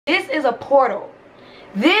This is a portal.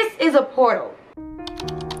 This is a portal.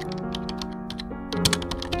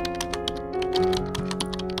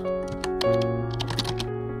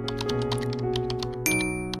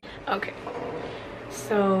 Okay,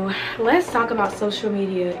 so let's talk about social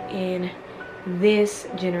media in this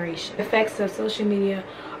generation. Effects of social media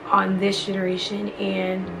on this generation,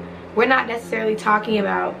 and we're not necessarily talking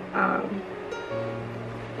about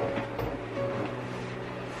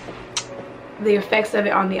the effects of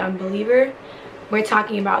it on the unbeliever. We're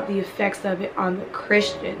talking about the effects of it on the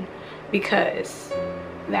Christian, because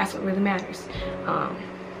that's what really matters.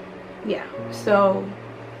 Yeah, so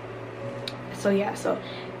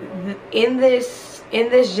in this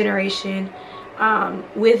generation,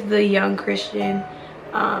 with the young Christian,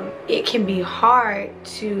 it can be hard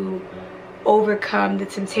to overcome the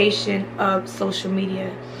temptation of social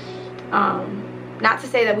media. Not to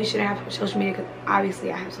say that we shouldn't have social media, because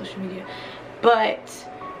obviously I have social media, but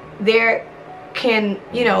there can,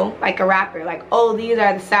 you know, like a rapper, like, oh, these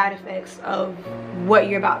are the side effects of what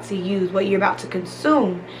you're about to use, what you're about to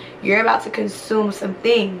consume. You're about to consume some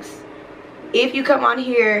things. If you come on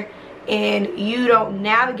here and you don't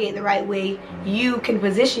navigate the right way, you can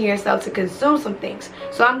position yourself to consume some things.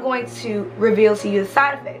 So I'm going to reveal to you the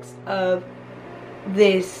side effects of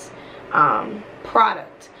this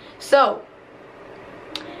product. So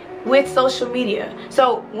with social media,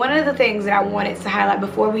 so one of the things that I wanted to highlight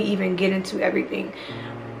before we even get into everything,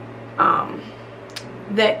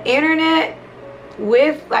 the internet,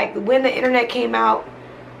 with like when the internet came out,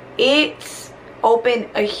 it opened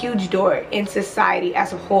a huge door in society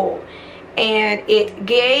as a whole, and it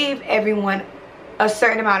gave everyone a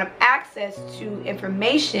certain amount of access to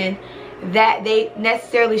information that they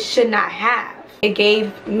necessarily should not have. It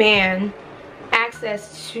gave man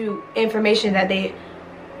access to information that they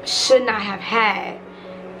should not have had,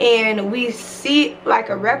 and we see like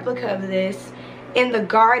a replica of this in the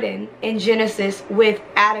garden in Genesis with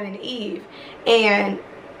Adam and Eve. And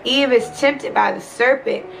Eve is tempted by the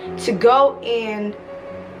serpent to go and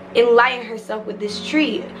enlighten herself with this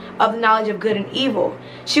tree of the knowledge of good and evil.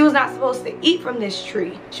 She was not supposed to eat from this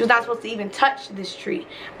tree. She was not supposed to even touch this tree,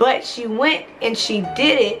 but she went and she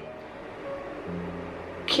did it.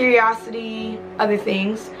 Curiosity, other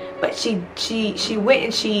things, but she went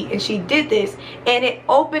and she did this, and it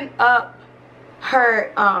opened up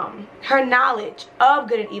her her knowledge of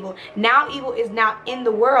good and evil. Now evil is now in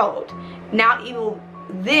the world. Now evil,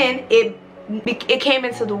 then it came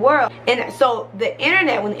into the world. And so the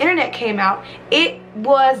internet, when the internet came out, it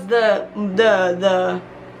was the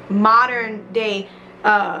modern day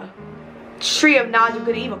tree of knowledge of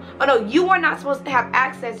good and evil. Oh no, you are not supposed to have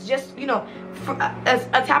access just, you know, for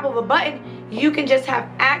a tap of a button. You can just have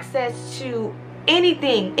access to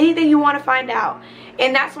anything you want to find out.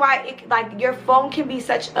 And that's why it, like, your phone can be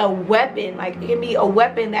such a weapon. Like, it can be a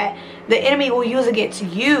weapon that the enemy will use against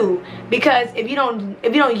you, because if you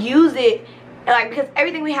don't use it, like, because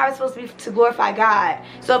everything we have is supposed to be to glorify God.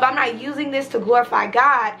 So if I'm not using this to glorify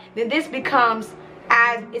God, then this becomes,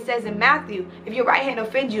 as it says in Matthew, if your right hand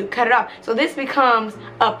offends you, cut it off. So this becomes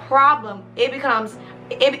a problem. It becomes,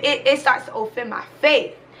 it starts to offend my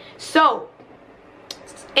faith. So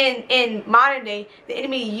in modern day, the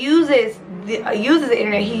enemy uses the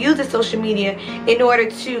internet. He uses social media in order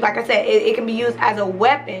to, like I said, it can be used as a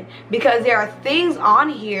weapon, because there are things on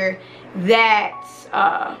here that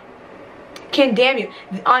can damn you.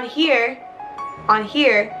 On here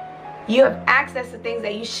you have access to things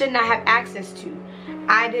that you should not have access to.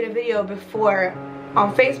 I did a video before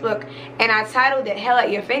on Facebook, and I titled it "Hell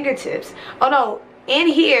at Your Fingertips." Oh no, in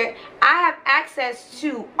here I have access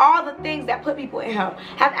to all the things that put people in hell.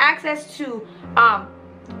 I have access to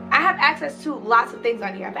lots of things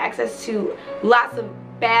on here. I have access to lots of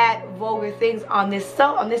bad, vulgar things on this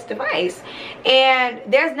device, and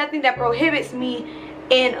there's nothing that prohibits me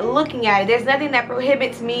in looking at it. There's nothing that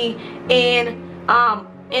prohibits me in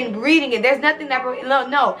reading it. There's nothing that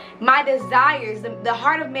no, my desires, the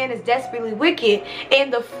heart of man is desperately wicked.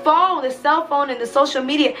 And the cell phone and the social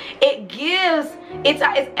media, it's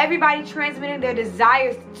everybody transmitting their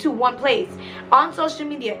desires to one place. On social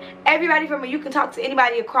media, everybody you can talk to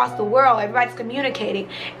anybody across the world. Everybody's communicating,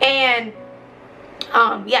 and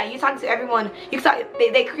yeah, you talk to everyone. You can talk.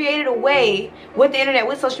 They created a way with the internet,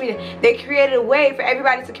 with social media. They created a way for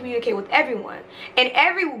everybody to communicate with everyone. And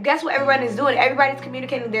guess what everyone is doing? Everybody's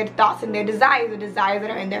communicating their thoughts and their desires, the desires that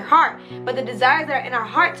are in their heart. But the desires that are in our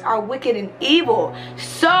hearts are wicked and evil.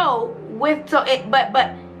 So so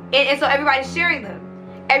everybody's sharing them.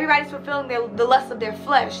 Everybody's fulfilling the lust of their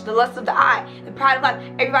flesh, the lust of the eye, the pride of life.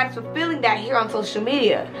 Everybody's fulfilling that here on social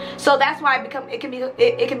media. So that's why it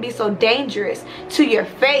can be so dangerous to your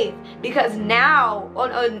faith, because now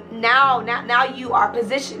you are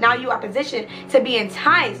positioned to be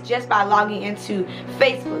enticed just by logging into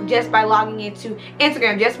Facebook, just by logging into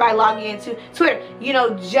Instagram, just by logging into Twitter. You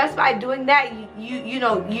know, just by doing that,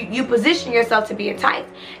 you position yourself to be enticed.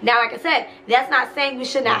 Now, like I said, that's not saying we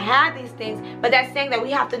should not have these things, but that's saying that we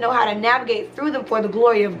have to know how to navigate through them for the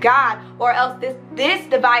glory of God, or else this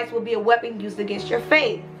device will be a weapon used against your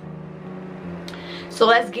faith. So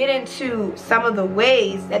let's get into some of the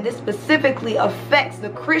ways that this specifically affects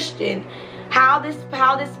the Christian. How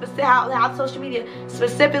social media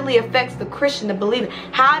specifically affects the Christian, the believer.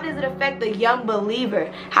 How does it affect the young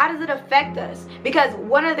believer? How does it affect us? Because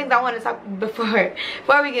one of the things I want to talk before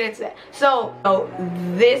we get into that. So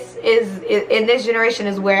this is, in this generation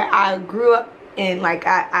is where I grew up in. Like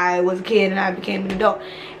I was a kid and I became an adult,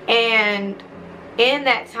 and in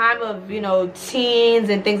that time of, you know, teens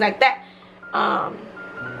and things like that,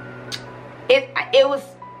 it was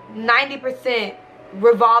 90%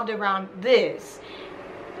 revolved around this.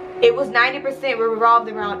 It was 90% revolved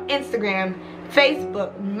around Instagram,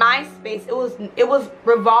 Facebook, MySpace. It was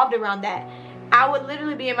revolved around that. I would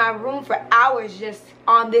literally be in my room for hours just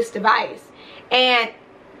on this device, and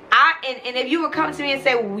if you would come to me and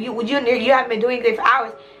say, well, you haven't been doing anything for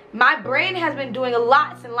hours, my brain has been doing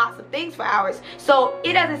lots and lots of things for hours. So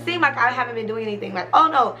it doesn't seem like I haven't been doing anything. Like, oh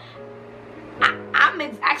no, I'm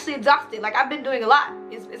actually exhausted. Like, I've been doing a lot.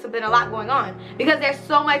 It's been a lot going on, because there's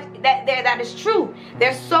so much that is true.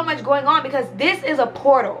 There's so much going on, because this is a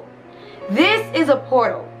portal. This is a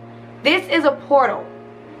portal. This is a portal.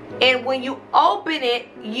 And when you open it,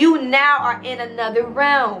 you now are in another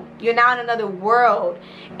realm. You're now in another world,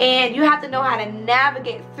 and you have to know how to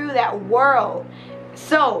navigate through that world.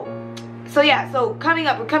 So yeah, so coming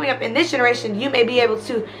up in this generation, you may be able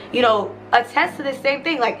to, you know, attest to the same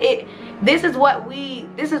thing. Like, this is all we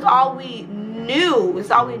knew. This is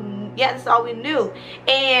all we knew.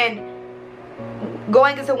 And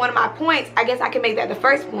going into one of my points, I guess I can make that the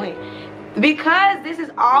first point. Because this is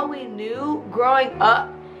all we knew growing up,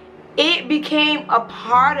 it became a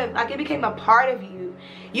part of you.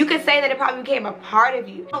 You could say that it probably became a part of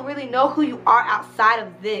you. You don't really know who you are outside of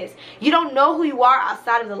this. You don't know who you are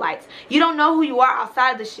outside of the likes. You don't know who you are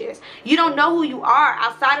outside of the shares. You don't know who you are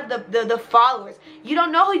outside of the followers. You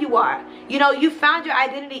don't know who you are. You know, you found your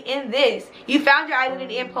identity in this. You found your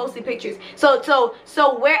identity in posting pictures. So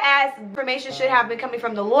whereas information should have been coming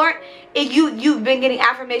from the Lord, you've been getting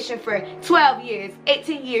affirmation for 12 years,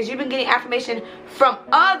 18 years. You've been getting affirmation from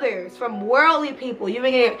others, from worldly people. You've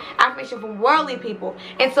been getting affirmation from worldly people.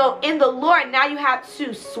 And so in the Lord, now you have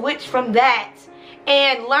to switch from that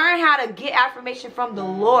and learn how to get affirmation from the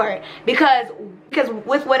Lord. Because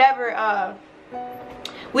with whatever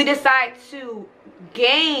we decide to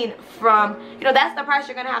gain from, you know, that's the price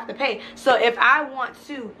you're gonna have to pay. So if I want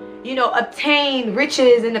to, you know, obtain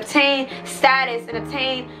riches and obtain status and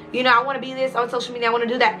obtain, you know, I want to be this on social media, I want to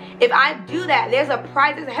do that. If I do that, there's a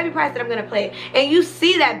heavy price that I'm gonna pay. And you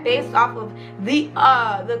see that based off of the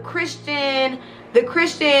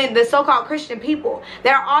so-called Christian people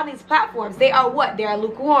that are on these platforms. They are what? They are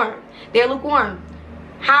lukewarm. They're lukewarm.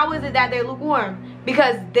 How is it that they're lukewarm?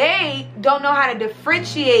 Because they don't know how to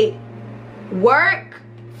differentiate work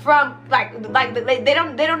from they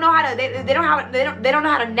don't know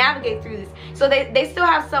how to navigate through this. So they still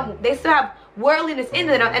have worldliness in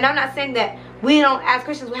them. And I'm not saying that we don't, as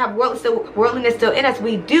Christians, we have worldliness still in us.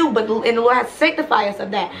 We do, and the Lord has to sanctify us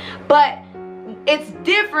of that. But it's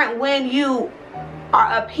different when you are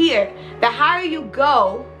up here. The higher you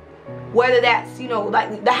go, whether that's, you know,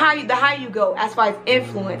 like the higher you go as far as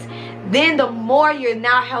influence, then the more you're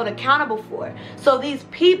now held accountable for. So these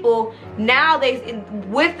people now,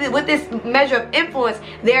 with this measure of influence,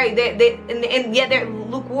 and yet they're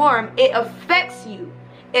lukewarm. It affects you.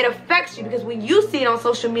 It affects you, because when you see it on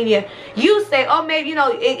social media, you say, oh, maybe, you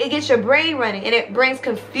know, it gets your brain running, and it brings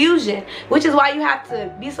confusion, which is why you have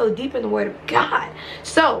to be so deep in the Word of God.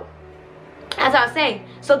 So as I was saying,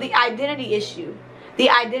 so the identity issue,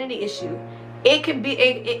 it can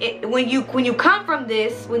be when you come from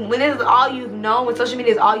this, when this is all you've known, when social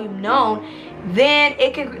media is all you've known, then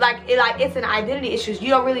it can it's an identity issue. You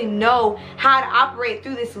don't really know how to operate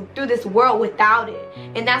through this world without it,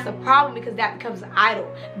 and that's a problem, because that becomes an idol.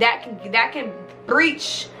 That can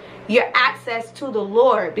breach your access to the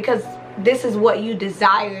Lord, because this is what you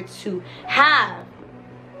desire to have.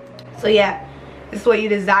 So yeah, this is what you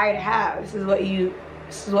desire to have. This is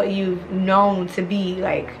what you've known to be.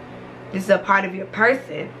 Like, this is a part of your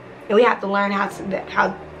person. and we have to learn how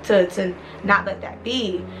to not let that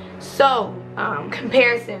be. So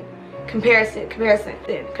comparison.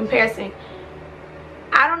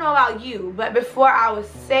 I don't know about you, but before I was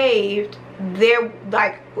saved, there,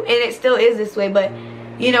 like, and it still is this way, but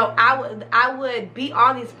you know, I would be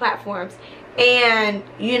on these platforms, and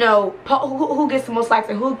you know, who gets the most likes,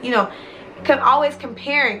 and who, you know, always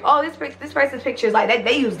comparing, oh, this person's picture is like that,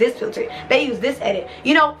 they use this filter, they use this edit,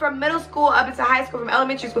 you know, from middle school up into high school, from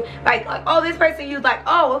elementary school, like oh, this person used, like,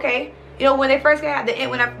 oh, okay. You know, when they first got the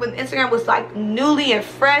when Instagram was like newly and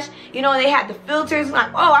fresh, you know, and they had the filters,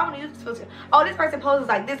 like, oh, I want to use this filter. Oh, this person poses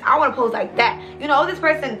like this, I want to pose like that. You know, this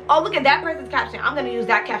person, oh, look at that person's caption, I'm gonna use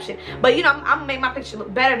that caption. But you know, I'm gonna make my picture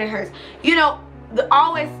look better than hers. You know,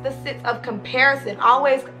 always the sense of comparison,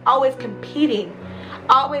 always competing,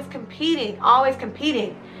 always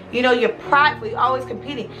competing. You know, you're prideful, you're always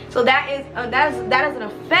competing. So that is an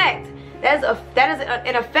effect. That is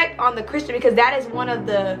an effect on the Christian, because that is one of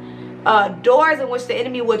the doors in which the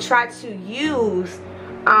enemy will try to use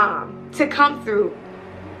to come through.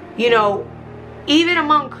 You know, even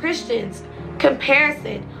among Christians,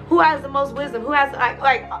 comparison. Who has the most wisdom? Who has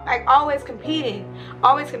like always competing.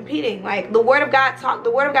 Like the Word of God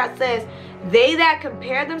says, they that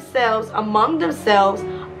compare themselves among themselves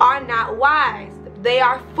are not wise. They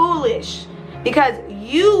are foolish, because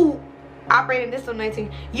you operate in this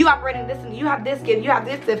anointing, you operate in this, and you have this gift, you have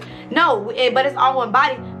this gift. No, but it's all one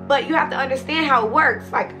body. But you have to understand how it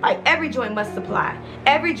works. Like every joint must supply.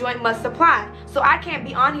 Every joint must supply. So I can't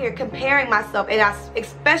be on here comparing myself, and I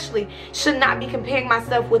especially should not be comparing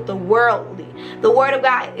myself with the worldly. The Word of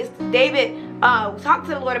God is, David talked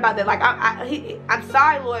to the Lord about that. Like I'm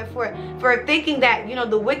sorry, Lord, for thinking that, you know,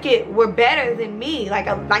 the wicked were better than me. Like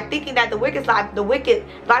thinking that the wicked life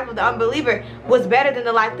of the unbeliever was better than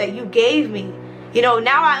the life that you gave me. You know,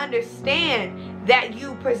 now I understand that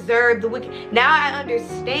you preserve the wicked. Now I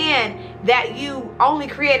understand that you only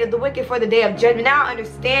created the wicked for the day of judgment. Now I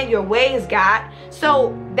understand your ways, God.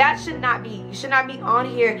 So that should not be. You should not be on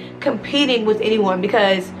here competing with anyone,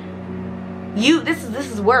 because this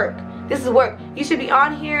is work. This is work. You should be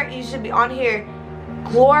on here, and you should be on here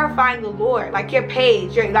glorifying the Lord. Like your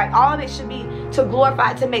page, like all of it should be to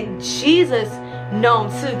glorify, to make Jesus known,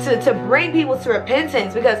 to bring people to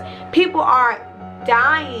repentance, because people are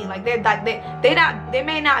dying. Like they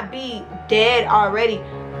may not be dead already,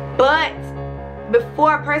 but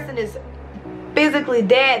before a person is physically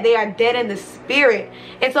dead, they are dead in the spirit.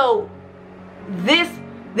 And so this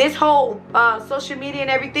whole social media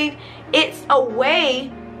and everything, it's a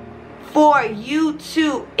way for you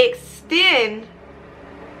to extend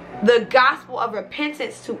the gospel of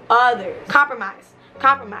repentance to others.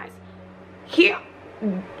 Compromise here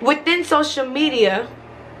within social media.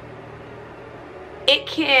 It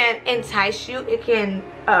can entice you. It can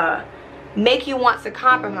make you want to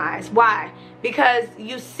compromise. Why? Because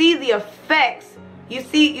you see the effects. You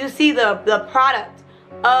see the product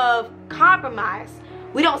of compromise.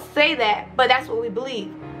 We don't say that, but that's what we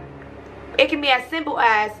believe. It can be as simple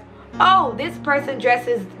as, oh, this person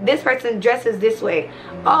dresses this way.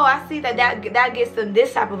 Oh, I see that gets them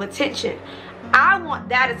this type of attention. I want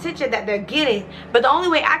that attention that they're getting, but the only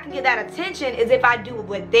way I can get that attention is if I do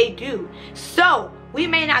what they do. So we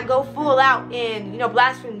may not go full out and, you know,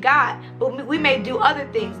 blaspheme God, but we may do other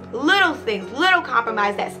things, little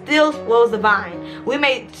compromise that still spoils the vine. We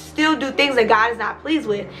may still do things that God is not pleased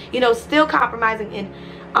with, you know, still compromising in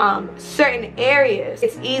certain areas.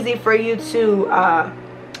 It's easy for you to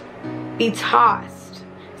be tossed.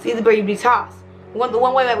 It's easy for you to be tossed. The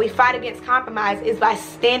one way that we fight against compromise is by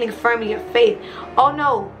standing firm in your faith. Oh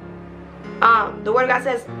no. The Word of God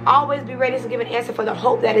says, always be ready to give an answer for the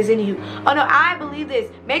hope that is in you. Oh no, I believe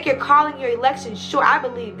this. Make your calling, your election sure. I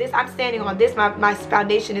believe this. I'm standing on this. My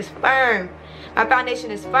foundation is firm. My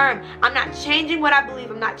foundation is firm. I'm not changing what I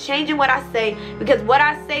believe. I'm not changing what I say, because what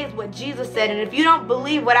I say is what Jesus said. And if you don't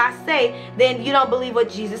believe what I say, then you don't believe what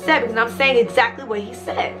Jesus said, because I'm saying exactly what he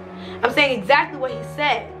said. I'm saying exactly what he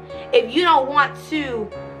said. If you don't want to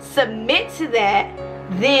submit to that,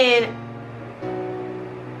 then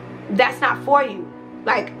that's not for you.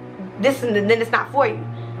 Like this, and then it's not for you.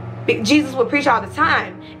 Jesus would preach all the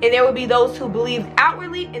time, and there would be those who believe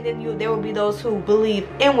outwardly, and then there will be those who believe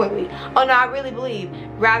inwardly. Oh no, I really believe,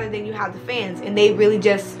 rather than you have the fans, and they really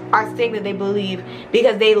just are saying that they believe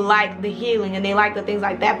because they like the healing and they like the things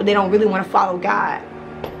like that, but they don't really want to follow God.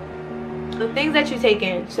 The things that you take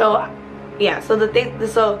in. So yeah, so the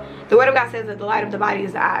Word of God says that the light of the body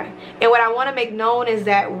is the eye. And what I want to make known is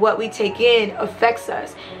that what we take in affects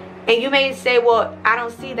us. And you may say, well, I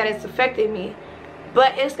don't see that it's affected me.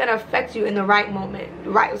 but it's going to affect you in the right moment.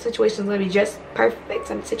 The right situation is going to be just perfect.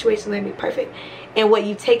 Some situations are going to be perfect. And what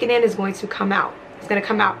you've taken in is going to come out. It's going to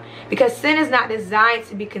come out. Because sin is not designed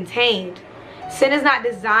to be contained. Sin is not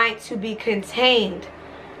designed to be contained.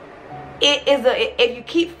 If you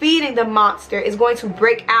keep feeding the monster, it's going to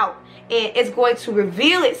break out. And it's going to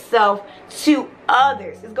reveal itself to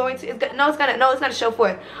others. It's going to show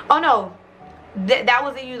forth. Oh no, that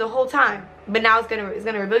was in you the whole time. But now it's gonna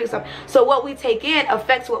reveal itself. So what we take in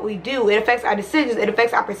affects what we do. It affects our decisions. It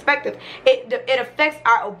affects our perspective. It affects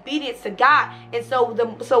our obedience to God. And so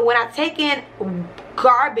when I take in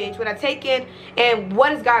garbage, when I take in, and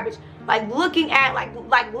what is garbage? Like looking at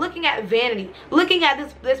looking at vanity, looking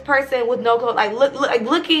at this person with no clothes,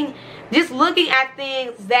 looking at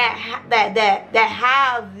things that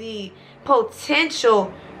have the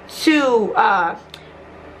potential to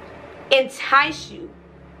entice you.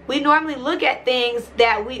 We normally look at things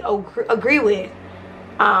that we agree with.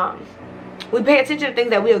 We pay attention to things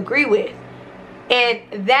that we agree with, and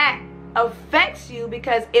that affects you,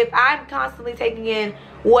 because if I'm constantly taking in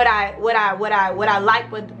what I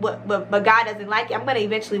like, but God doesn't like it, I'm going to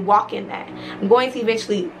eventually walk in that. I'm going to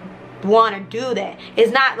eventually want to do that.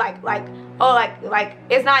 It's not like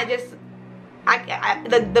it's not just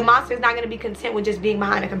the monster is not going to be content with just being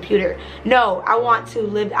behind a computer. No, I want to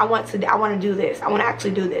live. I want to do this. I want to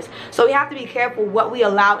actually do this. So we have to be careful what we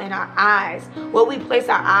allow in our eyes, what we place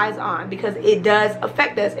our eyes on, because it does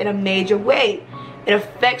affect us in a major way. It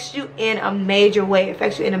affects you in a major way. It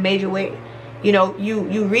affects you in a major way. You know,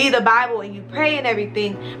 you read the Bible and you pray and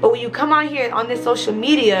everything, but when you come on here on this social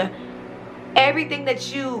media, everything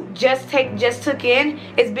that you just took in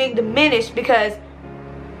is being diminished, because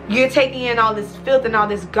you're taking in all this filth and all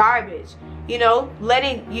this garbage. You know,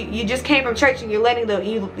 you just came from church, and you're letting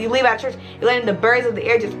you leave out of church, you're letting the birds of the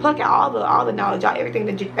air just pluck out all the knowledge, everything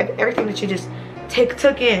that you just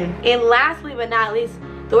took in. And lastly but not least,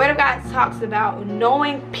 the Word of God talks about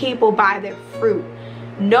knowing people by their fruit.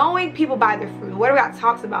 Knowing people by their fruit. The Word of God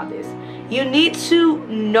talks about this. You need to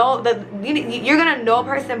know that you're going to know a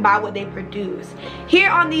person by what they produce. Here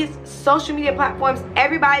on these social media platforms,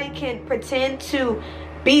 everybody can pretend to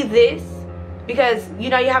be this, because you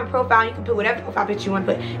know you have a profile. You can put whatever profile picture you want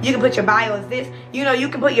to put. You can put your bio as this. You know, you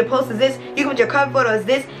can put your post as this. You can put your cover photo as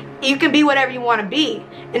this. You can be whatever you want to be,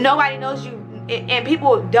 and nobody knows you. And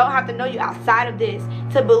people don't have to know you outside of this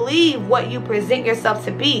to believe what you present yourself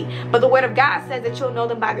to be. But the Word of God says that you'll know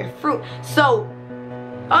them by their fruit. So,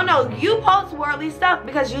 oh no, you post worldly stuff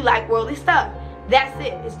because you like worldly stuff. That's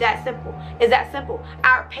it. It's that simple. It's that simple.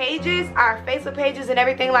 Our pages, our Facebook pages and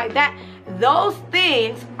everything like that, those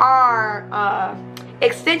things are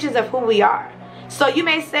extensions of who we are. So you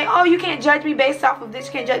may say, oh, you can't judge me based off of this.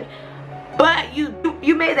 You can't judge. But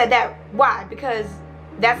you made that. Why? Because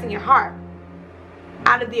that's in your heart.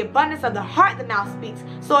 Out of the abundance of the heart, the mouth speaks.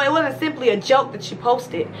 So it wasn't simply a joke that you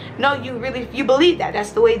posted. No, you believe that. That's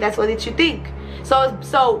the way that you think.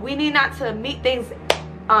 So we need not to meet things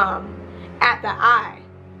at the eye,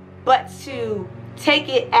 but to take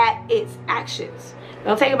it at its actions.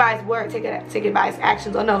 Don't take it by its word. Take it by its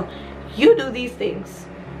actions. Oh no, you do these things.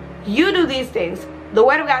 You do these things. The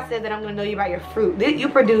Word of God says that I'm going to know you by your fruit. You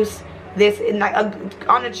produce this in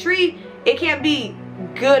on a tree. It can't be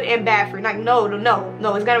good and bad fruit. Like no,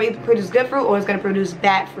 it's gonna produce good fruit or it's gonna produce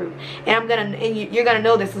bad fruit. And you're gonna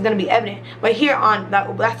know this is gonna be evident. But here on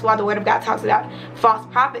that's why the Word of God talks about false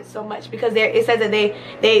prophets so much, because it says that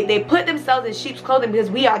they put themselves in sheep's clothing, because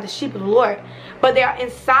we are the sheep of the Lord. But they are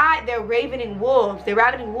inside, they're ravening wolves. They're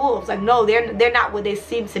ravening wolves. Like no, they're not what they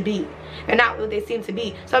seem to be. They're not what they seem to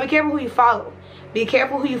be. So be careful who you follow. Be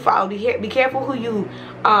careful who you follow. Be careful who you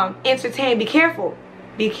entertain. Be careful.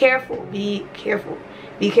 Be careful. Be careful.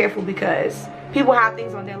 Be careful, because people have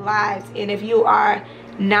things on their lives, and if you are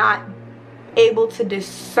not able to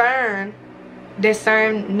discern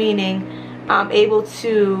meaning able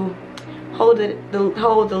to hold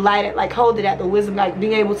the light at, hold it at the wisdom,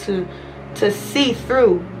 being able to see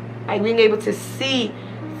through, being able to see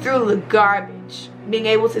through the garbage, being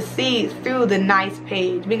able to see through the nice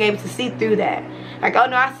page, being able to see through that. Oh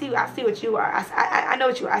no, I see what you are. I know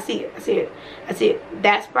what you are. I see it.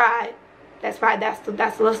 That's pride. That's pride. That's the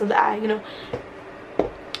lust of the eye, you know.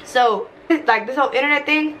 So this whole internet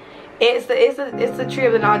thing, it's the tree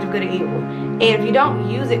of the knowledge of good and evil. And if you don't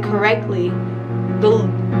use it correctly, the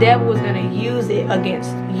devil is gonna use it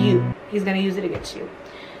against you. He's gonna use it against you.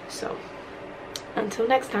 So until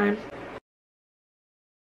next time.